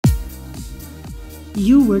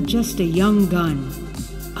You were just a young gun,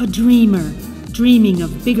 a dreamer, dreaming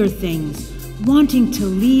of bigger things, wanting to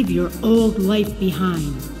leave your old life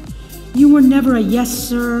behind. You were never a yes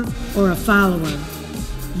sir or a follower.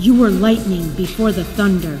 You were lightning before the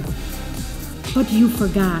thunder. But you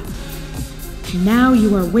forgot. Now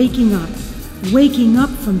you are waking up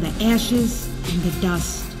from the ashes and the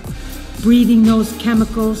dust, breathing those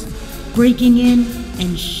chemicals, breaking in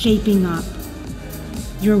and shaping up.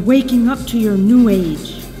 You're waking up to your new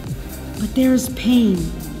age. But there's pain.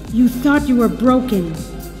 You thought you were broken,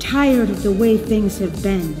 tired of the way things have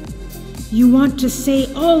been. You want to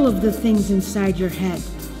say all of the things inside your head.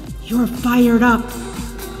 You're fired up.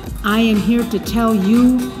 I am here to tell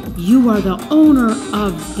you, you are the owner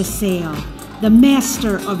of the sail, the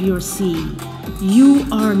master of your sea. You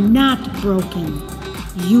are not broken.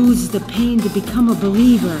 Use the pain to become a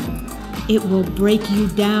believer. It will break you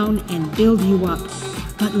down and build you up.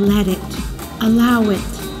 But let it. Allow it.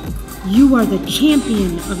 You are the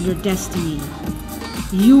champion of your destiny.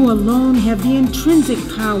 You alone have the intrinsic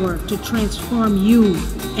power to transform you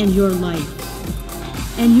and your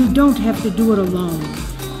life. And you don't have to do it alone.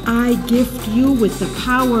 I gift you with the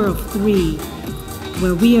power of 3,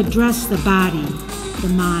 where we address the body,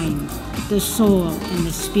 the mind, the soul, and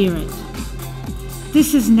the spirit.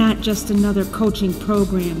 This is not just another coaching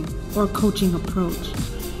program or coaching approach.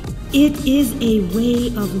 It is a way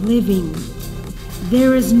of living.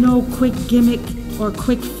 There is no quick gimmick or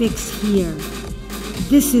quick fix here.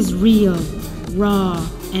 This is real, raw,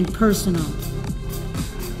 and personal.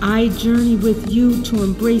 I journey with you to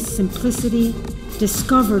embrace simplicity,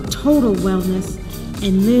 discover total wellness,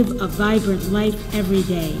 and live a vibrant life every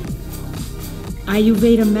day.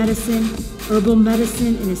 Ayurveda medicine, herbal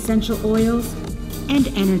medicine and essential oils, and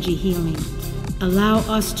energy healing allow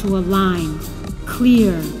us to align,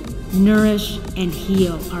 clear, nourish, and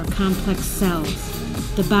heal our complex selves,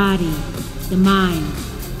 the body, the mind,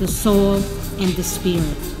 the soul, and the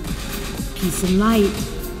spirit. Peace and light,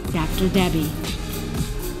 Dr. Debbie.